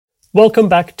Welcome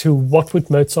back to What Would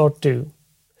Mozart Do?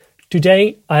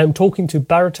 Today I am talking to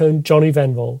baritone Johnny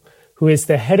Venville, who is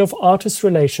the head of artist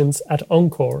relations at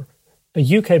Encore,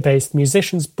 a UK-based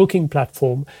musicians booking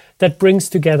platform that brings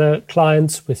together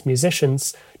clients with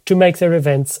musicians to make their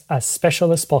events as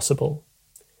special as possible.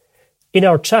 In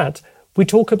our chat, we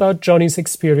talk about Johnny's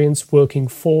experience working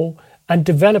for and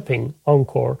developing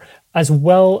Encore, as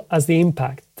well as the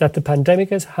impact that the pandemic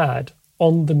has had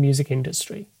on the music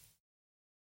industry.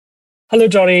 Hello,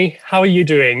 Johnny. How are you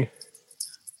doing?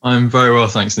 I'm very well,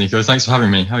 thanks, Nico. Thanks for having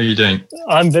me. How are you doing?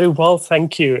 I'm very well,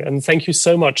 thank you. And thank you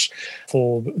so much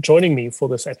for joining me for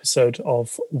this episode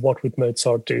of What Would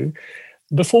Mozart Do?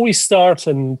 Before we start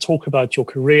and talk about your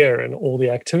career and all the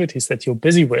activities that you're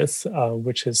busy with,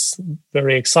 which is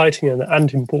very exciting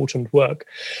and important work,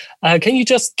 can you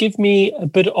just give me a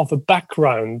bit of a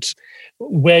background,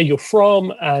 where you're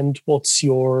from and what's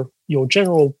your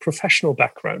general professional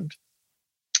background?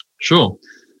 Sure.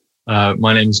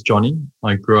 My name's Johnny.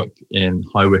 I grew up in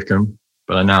High Wycombe,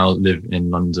 but I now live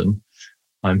in London.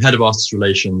 I'm head of artist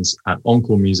relations at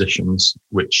Encore Musicians,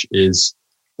 which is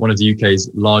one of the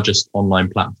UK's largest online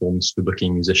platforms for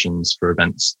booking musicians for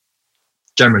events.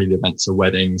 Generally, the events are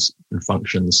weddings and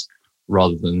functions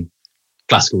rather than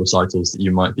classical recitals that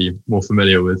you might be more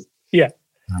familiar with. Yeah.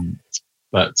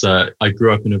 But I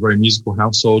grew up in a very musical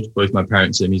household. Both my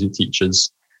parents are music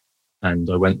teachers, and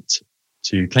I went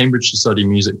to Cambridge to study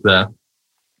music there.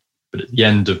 But at the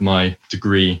end of my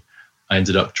degree, I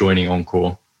ended up joining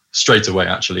Encore straight away,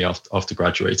 actually, after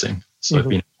graduating. So I've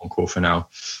been at Encore for now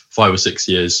 5 or 6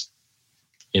 years,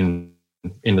 in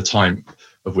the time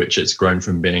of which it's grown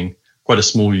from being quite a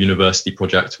small university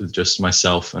project with just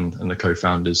myself and the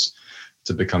co-founders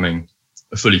to becoming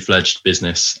a fully fledged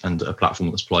business and a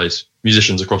platform that supplies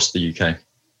musicians across the UK.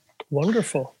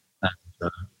 Wonderful.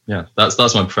 And,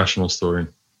 that's my professional story,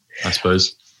 I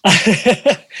suppose.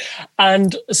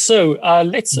 And so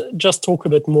let's just talk a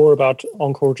bit more about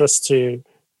Encore, just to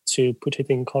put it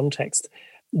in context.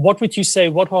 What would you say,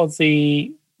 what are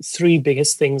the 3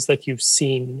 biggest things that you've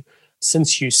seen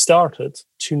since you started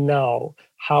to now,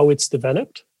 how it's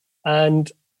developed,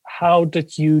 and how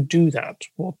did you do that?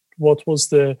 What were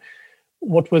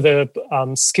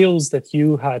the skills that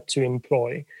you had to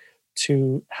employ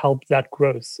to help that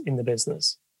growth in the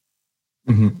business?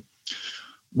 Mm-hmm.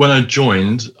 When I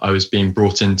joined, I was being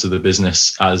brought into the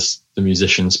business as the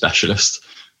musician specialist.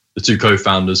 The 2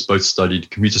 co-founders both studied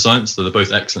computer science, so they're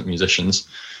both excellent musicians.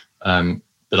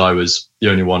 But I was the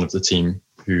only one of the team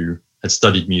who had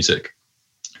studied music.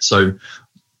 So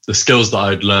the skills that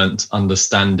I'd learnt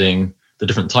understanding the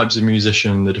different types of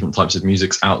musician, the different types of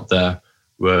musics out there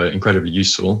were incredibly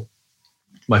useful.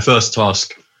 My first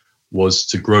task was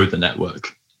to grow the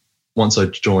network. Once I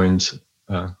joined,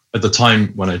 at the time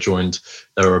when I joined,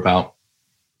 there were about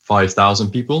 5,000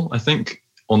 people, I think,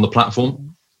 on the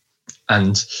platform.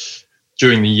 And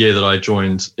during the year that I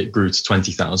joined, it grew to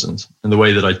 20,000. And the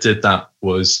way that I did that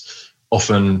was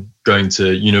often going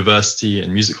to university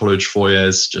and music college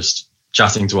foyers, just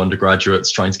chatting to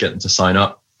undergraduates, trying to get them to sign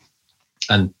up.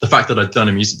 And the fact that I'd done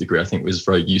a music degree, I think, was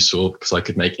very useful because I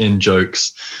could make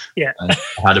in-jokes. Yeah. And I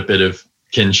had a bit of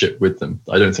kinship with them.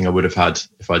 I don't think I would have had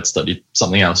if I'd studied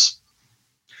something else.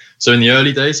 So in the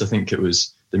early days, I think it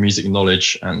was the music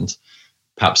knowledge and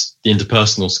perhaps the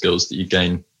interpersonal skills that you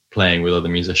gain playing with other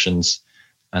musicians.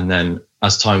 And then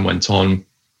as time went on,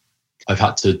 I've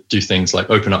had to do things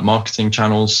like open up marketing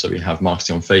channels. So we have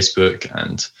marketing on Facebook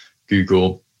and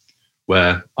Google,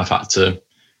 where I've had to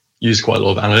use quite a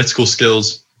lot of analytical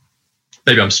skills.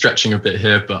 Maybe I'm stretching a bit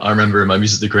here, but I remember in my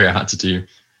music degree, I had to do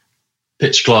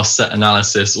pitch class set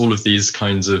analysis, all of these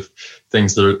kinds of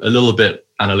things that are a little bit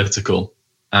analytical.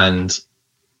 And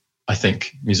I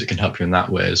think music can help you in that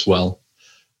way as well.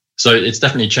 So it's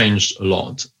definitely changed a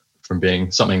lot from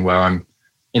being something where I'm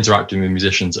interacting with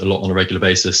musicians a lot on a regular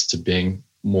basis to being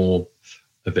more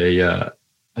of a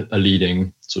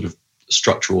leading sort of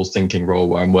structural thinking role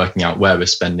where I'm working out where we're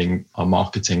spending our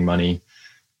marketing money,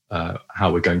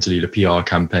 how we're going to lead a PR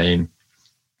campaign,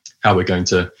 how we're going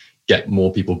to get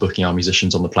more people booking our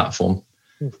musicians on the platform.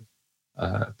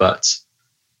 But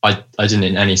I didn't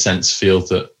in any sense feel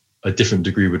that a different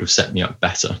degree would have set me up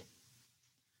better.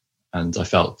 And I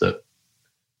felt that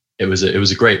it was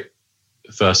a great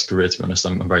first career, to be honest.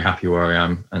 I'm very happy where I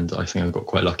am. And I think I got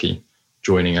quite lucky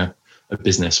joining a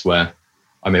business where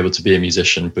I'm able to be a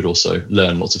musician, but also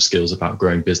learn lots of skills about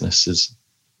growing businesses.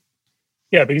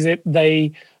 Yeah, because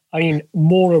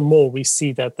more and more we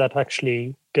see that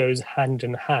actually goes hand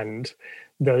in hand,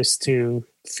 those 2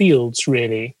 fields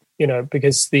really,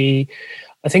 because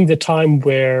I think the time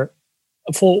where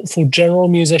for general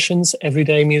musicians,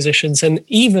 everyday musicians, and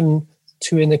even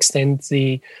to an extent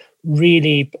the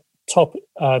really top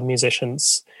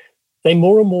musicians, they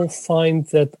more and more find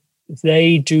that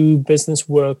they do business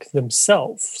work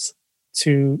themselves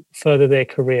to further their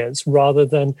careers rather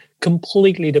than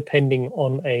completely depending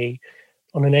on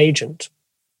an agent.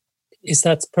 Is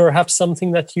that perhaps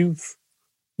something that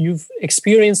you've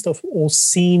experienced or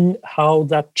seen how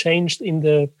that changed in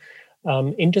the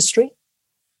industry?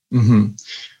 Mm-hmm.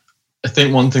 I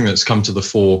think one thing that's come to the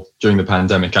fore during the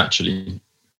pandemic actually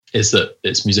is that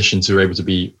it's musicians who are able to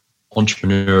be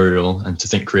entrepreneurial and to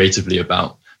think creatively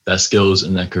about their skills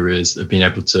and their careers, that have been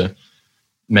able to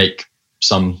make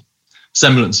some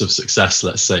semblance of success,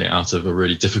 let's say, out of a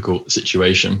really difficult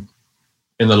situation.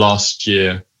 In the last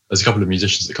year, there's a couple of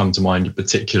musicians that come to mind in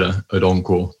particular at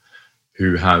Encore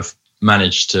who have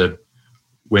managed to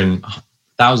win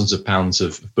thousands of pounds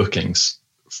of bookings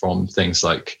from things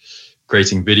like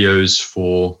creating videos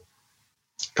for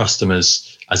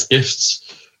customers as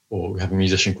gifts, or we have a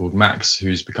musician called Max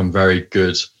who's become very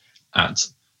good at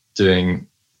doing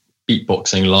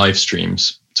beatboxing live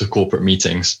streams to corporate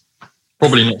meetings.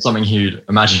 Probably not something you'd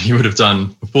imagine he would have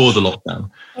done before the lockdown.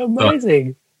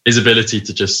 Amazing. His ability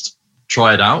to just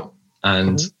try it out,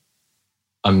 and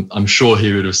I'm sure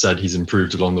he would have said he's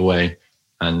improved along the way.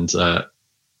 And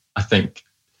I think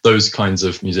those kinds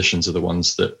of musicians are the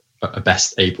ones that are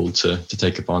best able to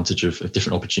take advantage of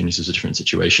different opportunities or different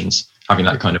situations, having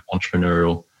that kind of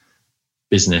entrepreneurial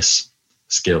business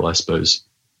skill, I suppose,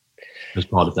 as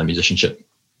part of their musicianship.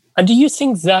 And do you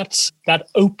think that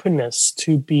openness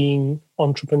to being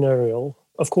entrepreneurial,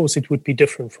 of course, it would be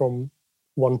different from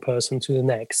one person to the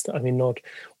next. I mean, not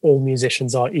all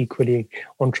musicians are equally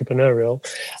entrepreneurial,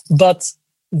 but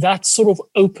that sort of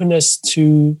openness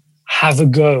to have a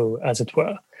go, as it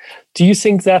were. Do you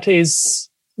think that is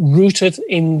rooted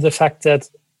in the fact that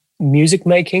music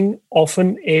making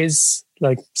often is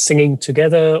like singing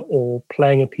together or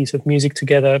playing a piece of music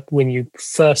together when you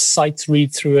first sight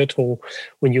read through it or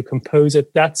when you compose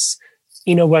it? That's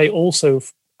in a way also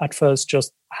at first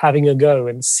just having a go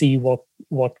and see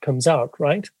what comes out,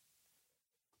 right?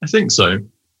 I think so.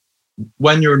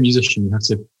 When you're a musician, you have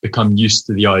to become used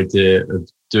to the idea of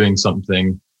doing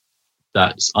something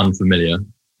that's unfamiliar,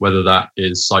 whether that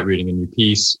is sight reading a new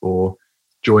piece or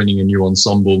joining a new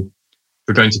ensemble.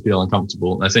 You're going to feel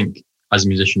uncomfortable. And I think as a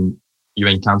musician, you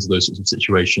encounter those sorts of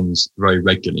situations very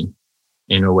regularly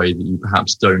in a way that you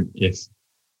perhaps don't if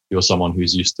you're someone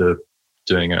who's used to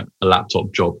doing a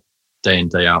laptop job day in,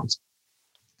 day out.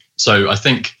 So I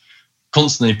think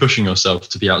constantly pushing yourself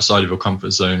to be outside of your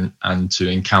comfort zone and to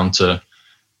encounter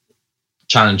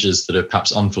challenges that are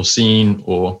perhaps unforeseen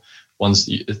or things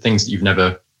that you've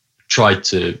never tried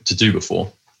to do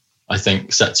before, I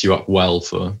think sets you up well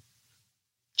for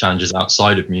challenges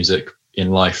outside of music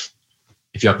in life.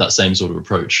 If you have that same sort of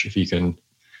approach, if you can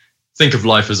think of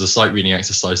life as a sight reading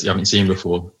exercise that you haven't seen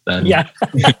before, then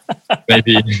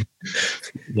maybe,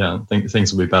 I think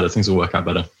things will be better. Things will work out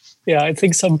better. Yeah, I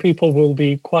think some people will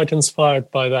be quite inspired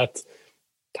by that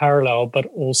parallel, but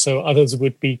also others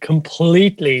would be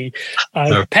completely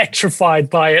petrified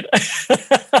by it.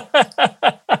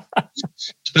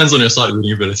 Depends on your sight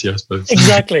reading ability, I suppose.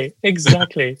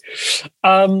 Exactly.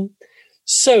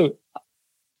 So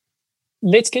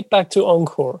let's get back to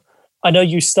Encore. I know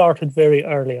you started very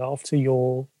early after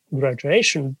your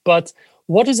graduation, but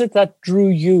what is it that drew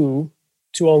you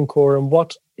to Encore, and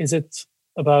what is it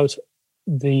about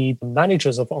the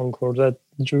managers of Encore that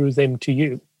drew them to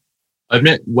you? I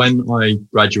admit, when I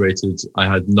graduated, I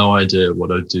had no idea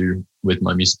what I'd do with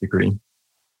my music degree.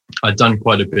 I'd done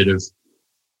quite a bit of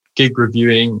gig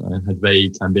reviewing. I had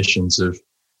vague ambitions of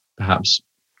perhaps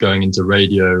going into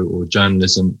radio or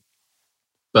journalism,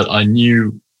 but I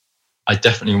knew I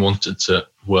definitely wanted to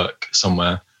work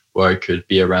somewhere where I could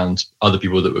be around other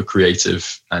people that were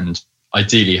creative and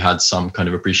ideally had some kind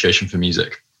of appreciation for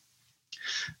music.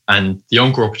 And the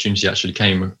Encore opportunity actually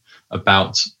came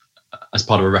about as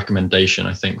part of a recommendation,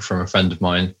 I think, from a friend of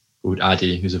mine called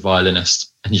Addy, who's a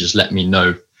violinist. And he just let me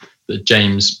know that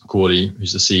James Macaulay,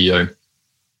 who's the CEO,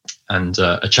 and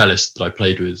a cellist that I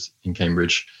played with in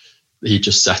Cambridge, he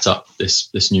just set up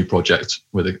this new project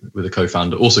with a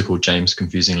co-founder, also called James,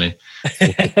 confusingly,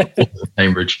 in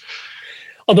Cambridge.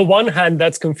 On the one hand,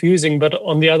 that's confusing, but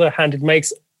on the other hand, it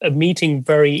makes a meeting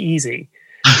very easy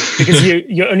because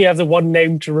you only have the one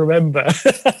name to remember,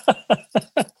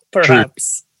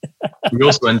 perhaps. We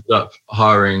also ended up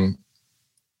hiring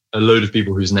a load of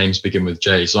people whose names begin with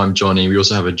J. So I'm Johnny. We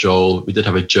also have a Joel. We did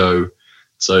have a Joe.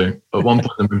 So at one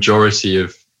point, the majority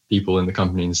of people in the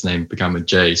company's name began with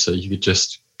J. So you could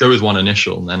just go with one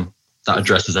initial and then that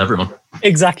addresses everyone.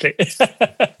 Exactly.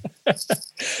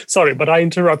 Sorry, but I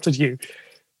interrupted you.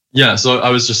 Yeah, so I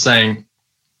was just saying,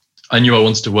 I knew I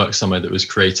wanted to work somewhere that was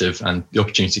creative, and the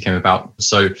opportunity came about.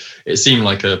 So it seemed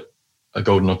like a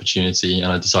golden opportunity,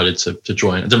 and I decided to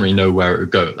join. I didn't really know where it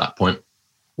would go at that point.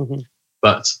 Mm-hmm.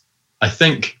 But I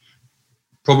think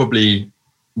probably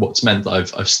what's meant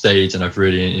that I've stayed and I've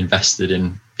really invested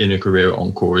in a career at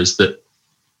Encore is that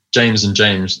James and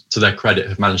James, to their credit,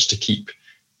 have managed to keep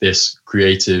this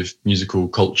creative musical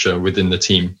culture within the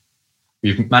team.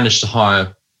 We've managed to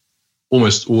hire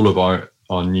almost all of our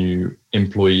new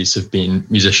employees have been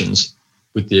musicians,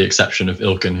 with the exception of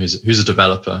Ilkin, who's a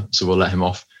developer, so we'll let him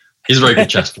off. He's a very good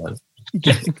chess player.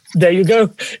 There you go.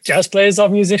 Chess players are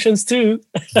musicians too.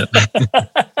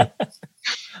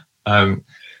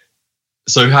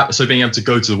 So being able to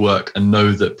go to work and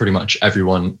know that pretty much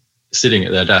everyone sitting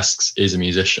at their desks is a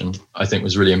musician, I think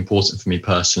was really important for me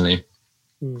personally.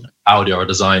 Audi, our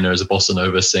designer, is a bossa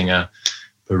nova singer.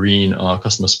 Perrine, our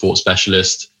customer support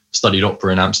specialist, studied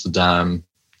opera in Amsterdam.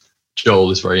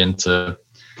 Joel is very into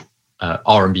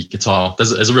R&B guitar.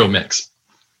 There's a real mix.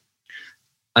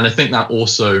 And I think that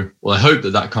also, I hope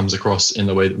that comes across in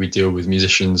the way that we deal with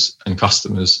musicians and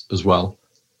customers as well.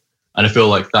 And I feel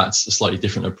like that's a slightly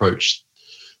different approach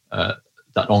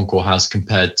that Encore has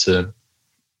compared to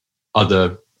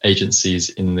other agencies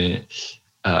in the,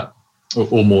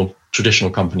 or more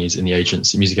traditional companies in the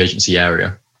music agency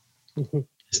area. Mm-hmm.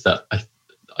 Is that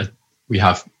we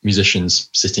have musicians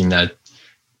sitting there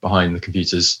behind the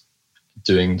computers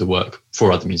doing the work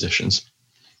for other musicians.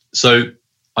 So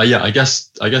I guess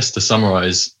to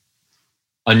summarize,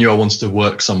 I knew I wanted to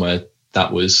work somewhere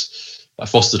that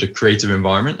fostered a creative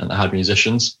environment and that had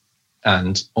musicians,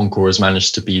 and Encore has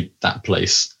managed to be that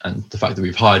place. And the fact that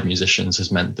we've hired musicians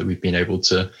has meant that we've been able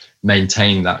to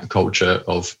maintain that culture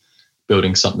of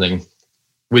building something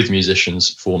with musicians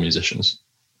for musicians.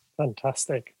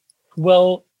 Fantastic.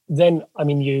 Well, then, I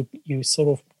mean, you sort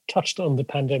of touched on the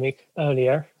pandemic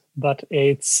earlier, but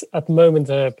it's at the moment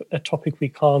a topic we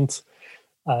can't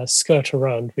skirt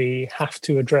around. We have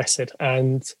to address it.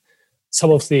 And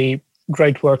some of the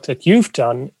great work that you've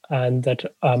done and that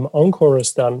Encore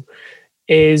has done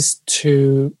is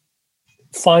to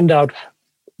find out,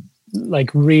 like,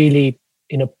 really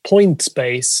in a point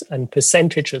space and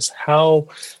percentages, how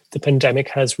the pandemic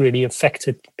has really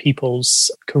affected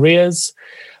people's careers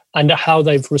and how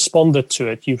they've responded to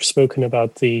it. You've spoken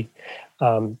about the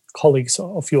colleagues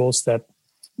of yours that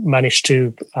managed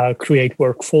to create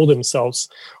work for themselves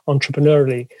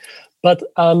entrepreneurially. But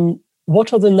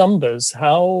what are the numbers?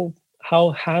 How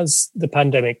has the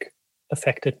pandemic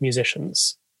affected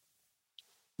musicians?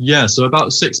 Yeah, so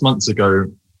about 6 months ago,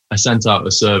 I sent out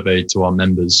a survey to our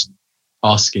members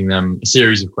asking them a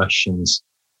series of questions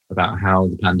about how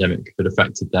the pandemic had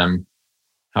affected them,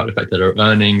 how it affected their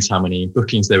earnings, how many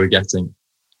bookings they were getting.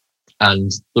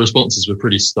 And the responses were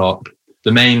pretty stark.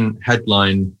 The main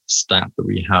headline stat that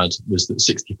we had was that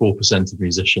 64% of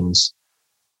musicians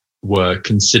were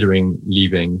considering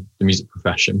leaving the music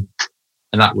profession.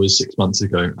 And that was 6 months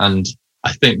ago. And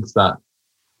I think that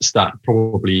stat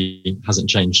probably hasn't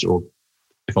changed, or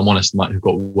if I'm honest, might have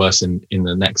got worse in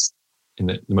the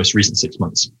most recent 6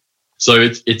 months. So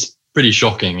it's pretty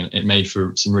shocking, and it made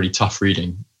for some really tough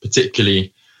reading,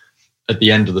 particularly at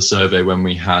the end of the survey when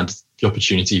we had the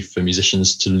opportunity for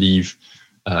musicians to leave.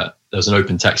 There was an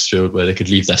open text field where they could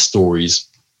leave their stories,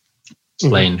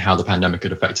 explain how the pandemic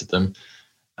had affected them.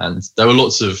 And there were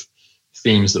lots of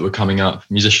themes that were coming up: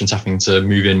 musicians having to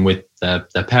move in with their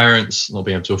parents, not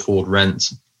being able to afford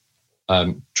rent,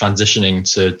 transitioning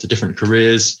to different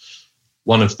careers.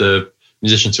 One of the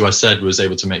musicians who I said was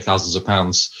able to make thousands of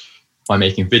pounds by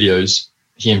making videos,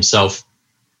 he himself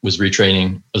was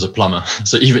retraining as a plumber.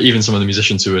 So even some of the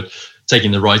musicians who were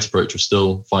taking the right approach were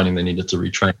still finding they needed to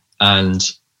retrain. And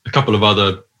a couple of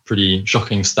other pretty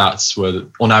shocking stats were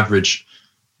that on average,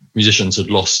 musicians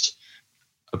had lost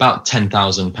about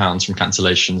 £10,000 from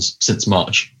cancellations since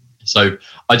March. So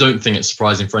I don't think it's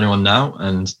surprising for anyone now,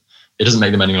 and it doesn't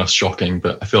make them any less shocking,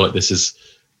 but I feel like this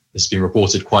has been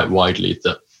reported quite widely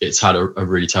that it's had a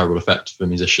really terrible effect for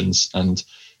musicians. And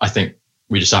I think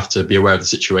we just have to be aware of the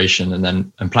situation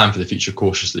and plan for the future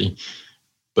cautiously.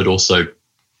 But also,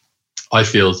 I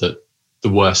feel that the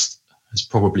worst has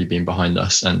probably been behind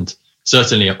us. And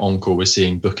certainly at Encore, we're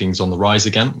seeing bookings on the rise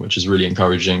again, which is really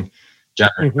encouraging.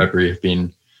 January and February have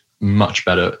been much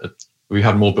better. We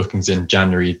had more bookings in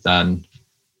January than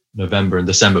November and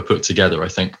December put together, I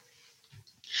think.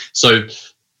 So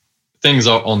things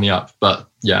are on the up. But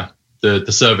yeah,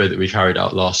 the survey that we carried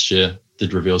out last year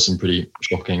did reveal some pretty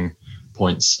shocking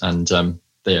points. And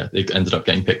they ended up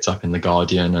getting picked up in The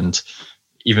Guardian and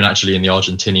even actually in the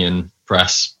Argentinian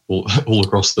press all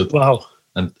across the wow.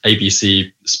 And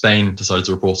ABC Spain decided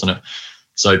to report on it.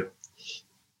 So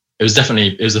it was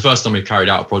the first time we carried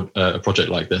out a project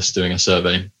like this, doing a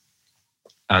survey,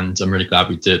 and I'm really glad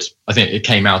we did. I think it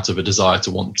came out of a desire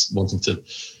to wanting to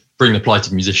bring the plight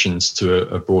of musicians to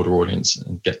a broader audience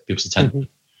and get people's attention.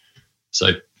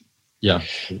 So yeah,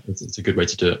 it's a good way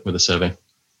to do it with a survey.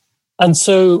 And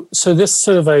so this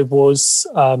survey was,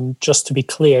 just to be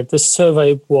clear, this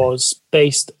survey was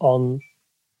based on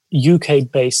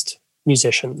UK-based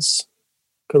musicians,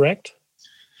 correct?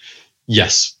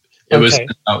 Yes. It was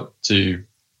sent out to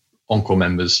Encore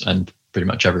members, and pretty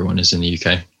much everyone is in the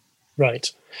UK.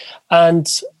 Right. And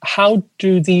how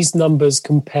do these numbers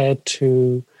compare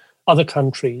to other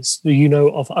countries? Do you know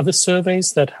of other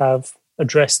surveys that have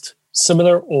addressed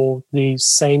similar or the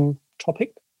same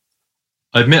topic?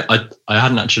 I admit I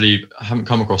haven't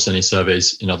come across any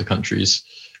surveys in other countries.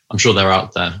 I'm sure they're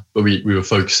out there, but we were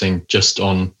focusing just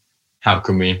on how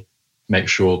can we make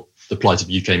sure the plight of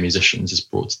UK musicians is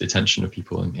brought to the attention of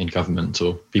people in government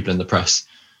or people in the press.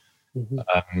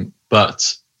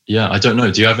 But yeah, I don't know.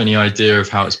 Do you have any idea of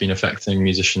how it's been affecting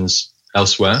musicians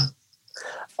elsewhere?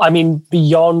 I mean,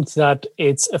 beyond that,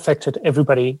 it's affected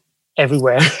everybody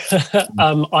everywhere.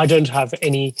 I don't have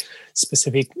any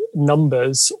specific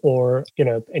numbers or,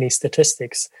 any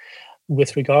statistics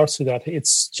with regards to that.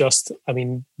 It's just,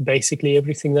 basically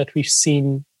everything that we've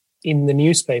seen in the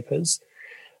newspapers.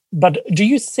 But do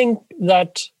you think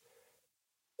that,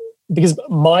 because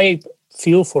my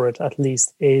feel for it at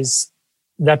least is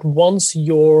that once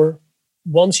your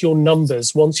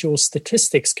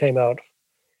statistics came out,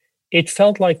 it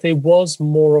felt like there was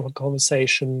more of a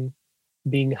conversation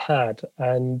being had,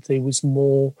 and there was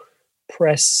more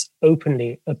press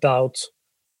openly about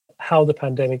how the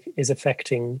pandemic is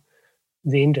affecting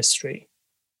the industry.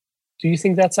 Do you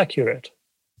think that's accurate?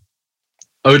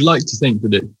 I would like to think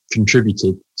that it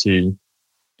contributed to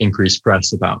increased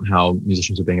press about how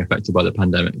musicians are being affected by the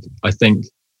pandemic. I think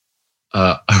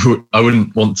I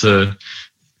wouldn't want to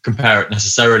compare it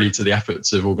necessarily to the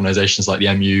efforts of organisations like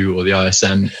the MU or the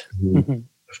ISM, who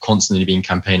have constantly been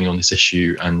campaigning on this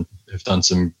issue and have done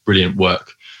some brilliant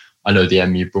work. I know the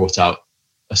MU brought out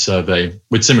a survey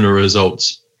with similar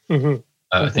results,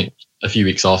 I think a few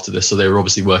weeks after this. So they were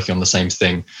obviously working on the same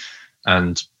thing.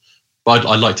 But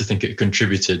I'd like to think it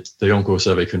contributed, the Encore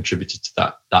survey contributed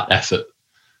to that effort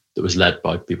that was led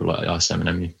by people like ISM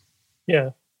and MU. Yeah,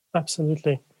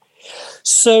 absolutely.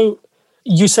 So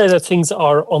you say that things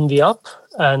are on the up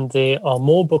and there are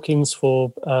more bookings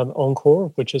for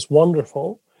Encore, which is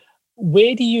wonderful.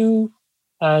 Where do you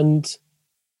and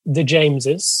the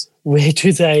Jameses, where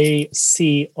do they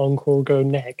see Encore go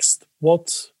next?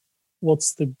 What's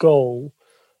the goal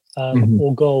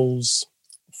or goals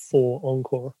for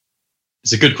Encore?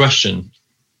 It's a good question.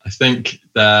 I think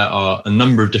there are a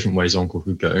number of different ways Encore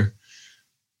could go.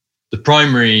 The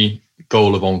primary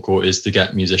goal of Encore is to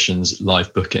get musicians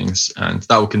live bookings, and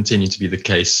that will continue to be the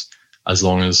case as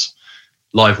long as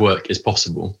live work is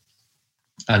possible.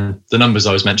 And the numbers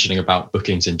I was mentioning about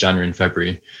bookings in January and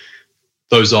February,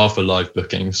 those are for live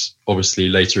bookings. Obviously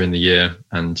later in the year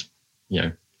and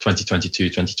 2022,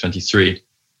 2023,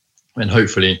 and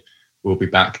hopefully we'll be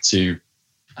back to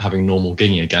having normal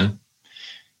gigging again.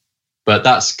 But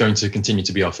that's going to continue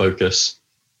to be our focus,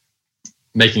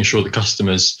 making sure the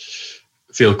customers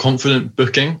feel confident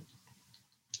booking,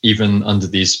 even under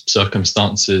these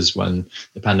circumstances when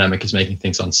the pandemic is making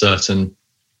things uncertain.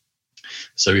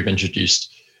 So we've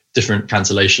introduced different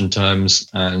cancellation terms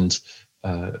and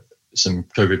some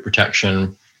COVID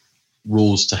protection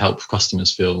rules to help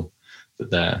customers feel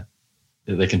that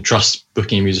they can trust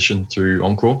booking a musician through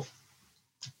Encore.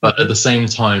 But at the same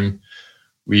time,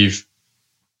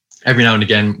 every now and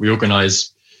again, we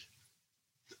organise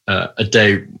a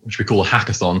day which we call a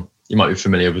hackathon. You might be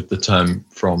familiar with the term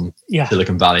from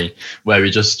Silicon Valley, where we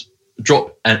just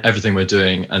drop everything we're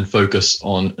doing and focus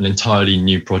on an entirely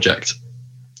new project.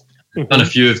 I've done a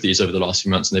few of these over the last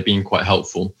few months, and they've been quite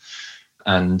helpful.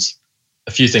 And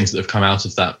a few things that have come out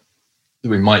of that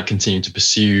we might continue to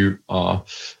pursue are,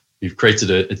 we've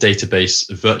created a database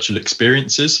of virtual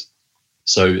experiences.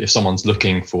 So if someone's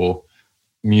looking for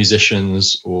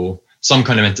musicians or some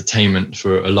kind of entertainment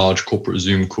for a large corporate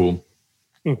Zoom call,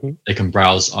 they can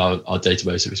browse our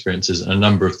database of experiences, and a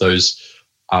number of those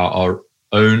are our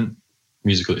own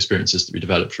musical experiences that we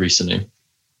developed recently.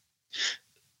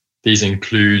 These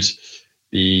include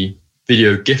the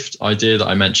video gift idea that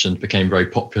I mentioned became very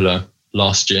popular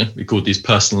last year. We called these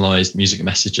personalized music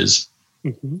messages,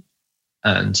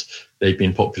 and they've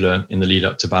been popular in the lead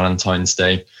up to Valentine's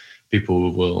Day.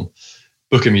 people will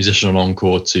book a musician on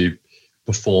Encore to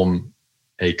perform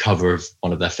a cover of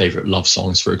one of their favorite love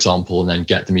songs, for example, and then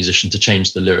get the musician to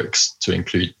change the lyrics to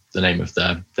include the name of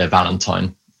their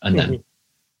Valentine, and then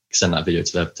send that video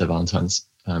to their Valentine's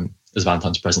as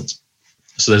Valentine's presents.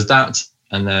 So there's that.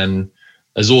 And then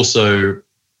there's also,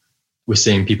 we're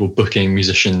seeing people booking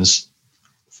musicians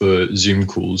for Zoom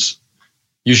calls,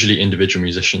 usually individual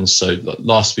musicians. So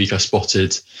last week I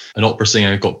spotted an opera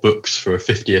singer got booked for a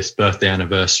 50th birthday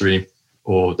anniversary,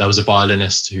 or there was a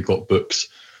violinist who got booked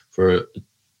for a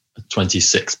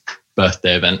 26th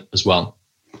birthday event as well.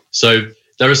 So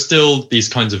there are still these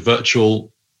kinds of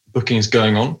virtual bookings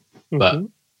going on, but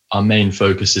our main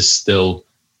focus is still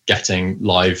getting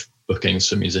live bookings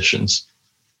for musicians.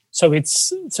 So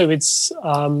it's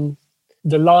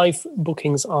the live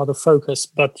bookings are the focus,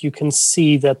 but you can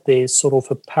see that there's sort of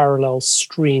a parallel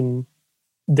stream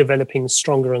developing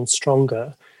stronger and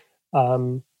stronger.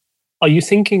 Are you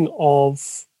thinking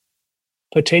of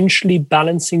potentially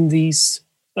balancing these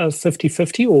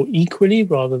 50-50 or equally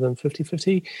rather than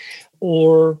 50-50?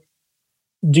 Or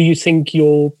do you think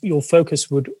your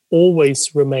focus would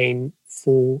always remain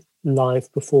for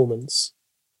live performance?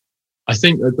 I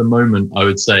think at the moment, I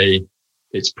would say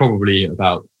it's probably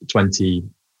about 20-80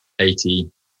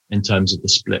 in terms of the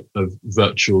split of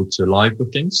virtual to live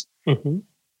bookings.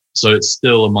 So it's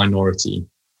still a minority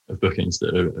of bookings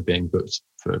that are being booked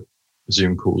for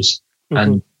Zoom calls.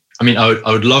 And I mean,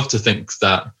 I would love to think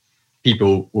that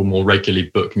people will more regularly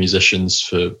book musicians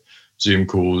for Zoom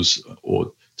calls,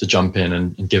 or to jump in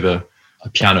and give a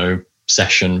piano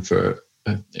session for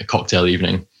a cocktail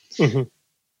evening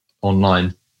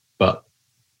online. But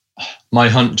my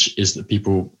hunch is that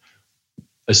people,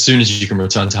 as soon as you can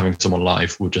return to having someone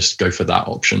live, will just go for that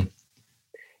option.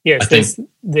 Yes,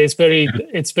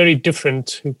 it's very different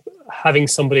to having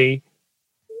somebody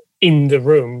in the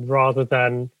room rather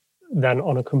than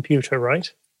on a computer,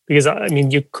 right? Because I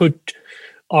mean, you could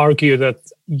argue that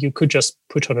you could just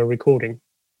put on a recording,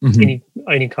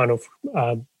 any kind of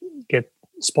get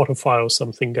Spotify or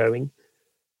something going.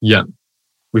 Yeah.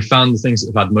 We found the things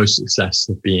that have had most success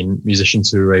have been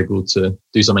musicians who are able to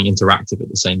do something interactive at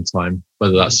the same time,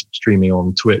 whether that's streaming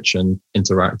on Twitch and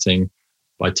interacting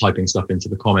by typing stuff into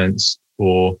the comments,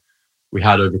 or we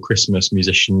had over Christmas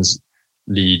musicians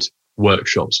lead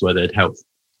workshops where they'd help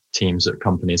teams at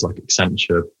companies like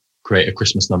Accenture create a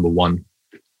Christmas number one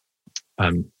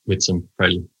with some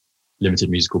fairly limited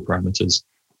musical parameters.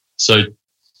 So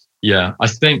yeah, I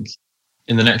think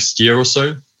in the next year or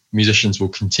so, musicians will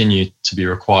continue to be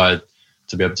required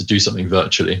to be able to do something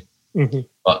virtually.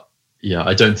 But yeah,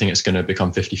 I don't think it's going to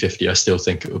become 50-50. I still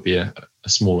think it will be a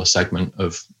smaller segment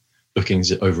of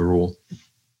bookings overall.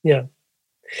 Yeah.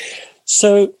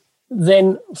 So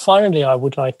then finally, I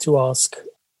would like to ask,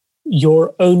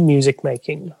 your own music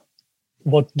making,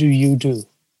 what do you do?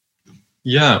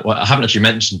 Yeah, well, I haven't actually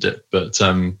mentioned it, but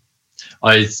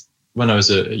when I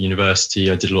was at university,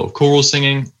 I did a lot of choral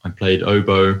singing. I played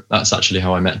oboe. That's actually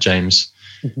how I met James.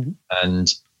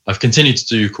 And I've continued to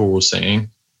do choral singing.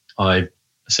 I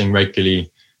sing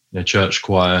regularly in a church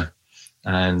choir,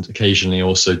 and occasionally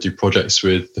also do projects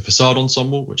with the Facade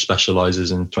Ensemble, which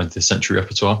specializes in 20th century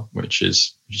repertoire, which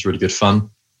is really good fun.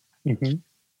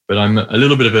 But I'm a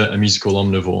little bit of a musical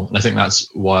omnivore, and I think that's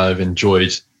why I've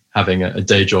enjoyed having a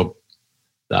day job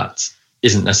that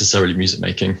isn't necessarily music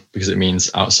making, because it means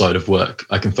outside of work,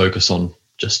 I can focus on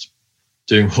just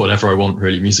doing whatever I want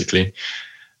really musically.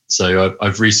 So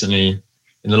I've recently,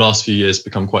 in the last few years,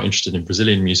 become quite interested in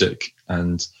Brazilian music,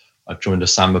 and I've joined a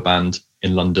samba band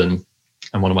in London.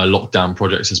 And one of my lockdown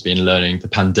projects has been learning the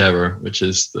pandeiro, which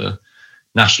is the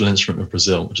national instrument of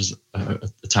Brazil, which is a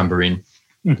tambourine.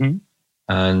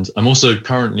 And I'm also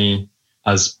currently,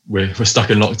 as we're stuck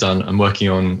in lockdown, I'm working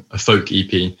on a folk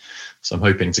EP. So I'm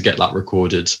hoping to get that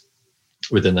recorded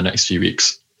within the next few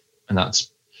weeks. And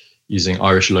that's using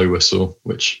Irish low whistle,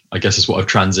 which I guess is what I've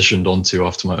transitioned onto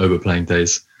after my oboe playing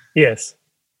days. Yes.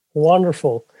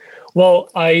 Wonderful. Well,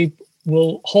 I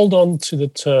will hold on to the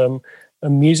term a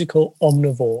musical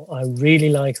omnivore. I really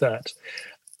like that.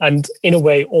 And in a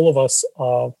way, all of us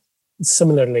are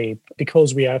similarly,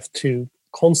 because we have to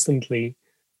constantly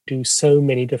do so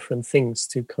many different things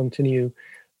to continue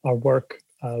our work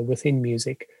within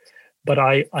music. But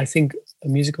I think a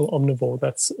musical omnivore,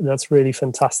 that's really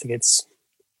fantastic. It's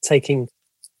taking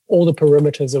all the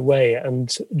perimeters away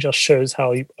and just shows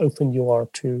how open you are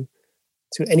to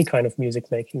any kind of music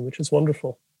making, which is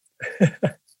wonderful.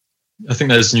 I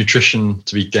think there's nutrition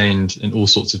to be gained in all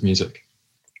sorts of music.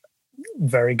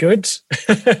 Very good.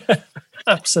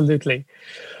 Absolutely.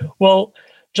 Well,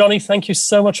 Johnny, thank you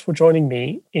so much for joining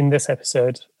me in this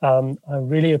episode. I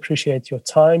really appreciate your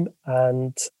time,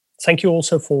 and thank you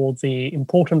also for the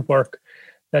important work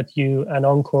that you and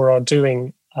Encore are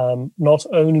doing, not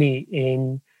only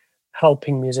in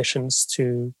helping musicians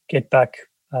to get back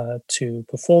to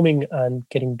performing and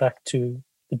getting back to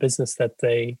the business that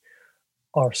they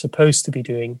are supposed to be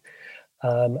doing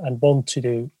and want to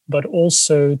do, but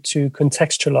also to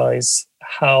contextualize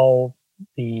how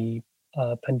the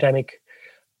pandemic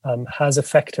has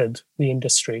affected the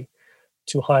industry,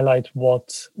 to highlight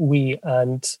what we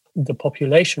and the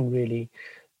population really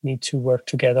need to work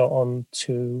together on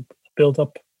to build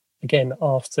up again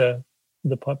after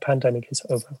the pandemic is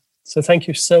over. So thank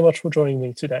you so much for joining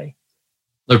me today.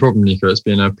 No problem, Nico. It's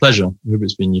been a pleasure. I hope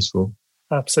it's been useful.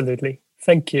 Absolutely.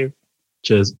 Thank you.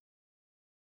 Cheers.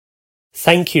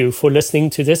 Thank you for listening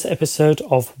to this episode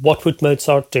of What Would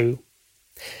Mozart Do?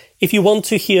 If you want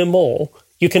to hear more,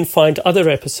 you can find other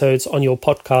episodes on your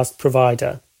podcast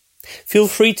provider. Feel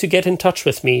free to get in touch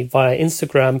with me via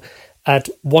Instagram at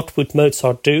What Would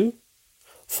Mozart Do?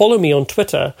 Follow me on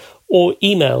Twitter or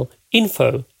email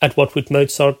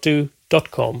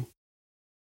info@whatwouldmozartdo.com.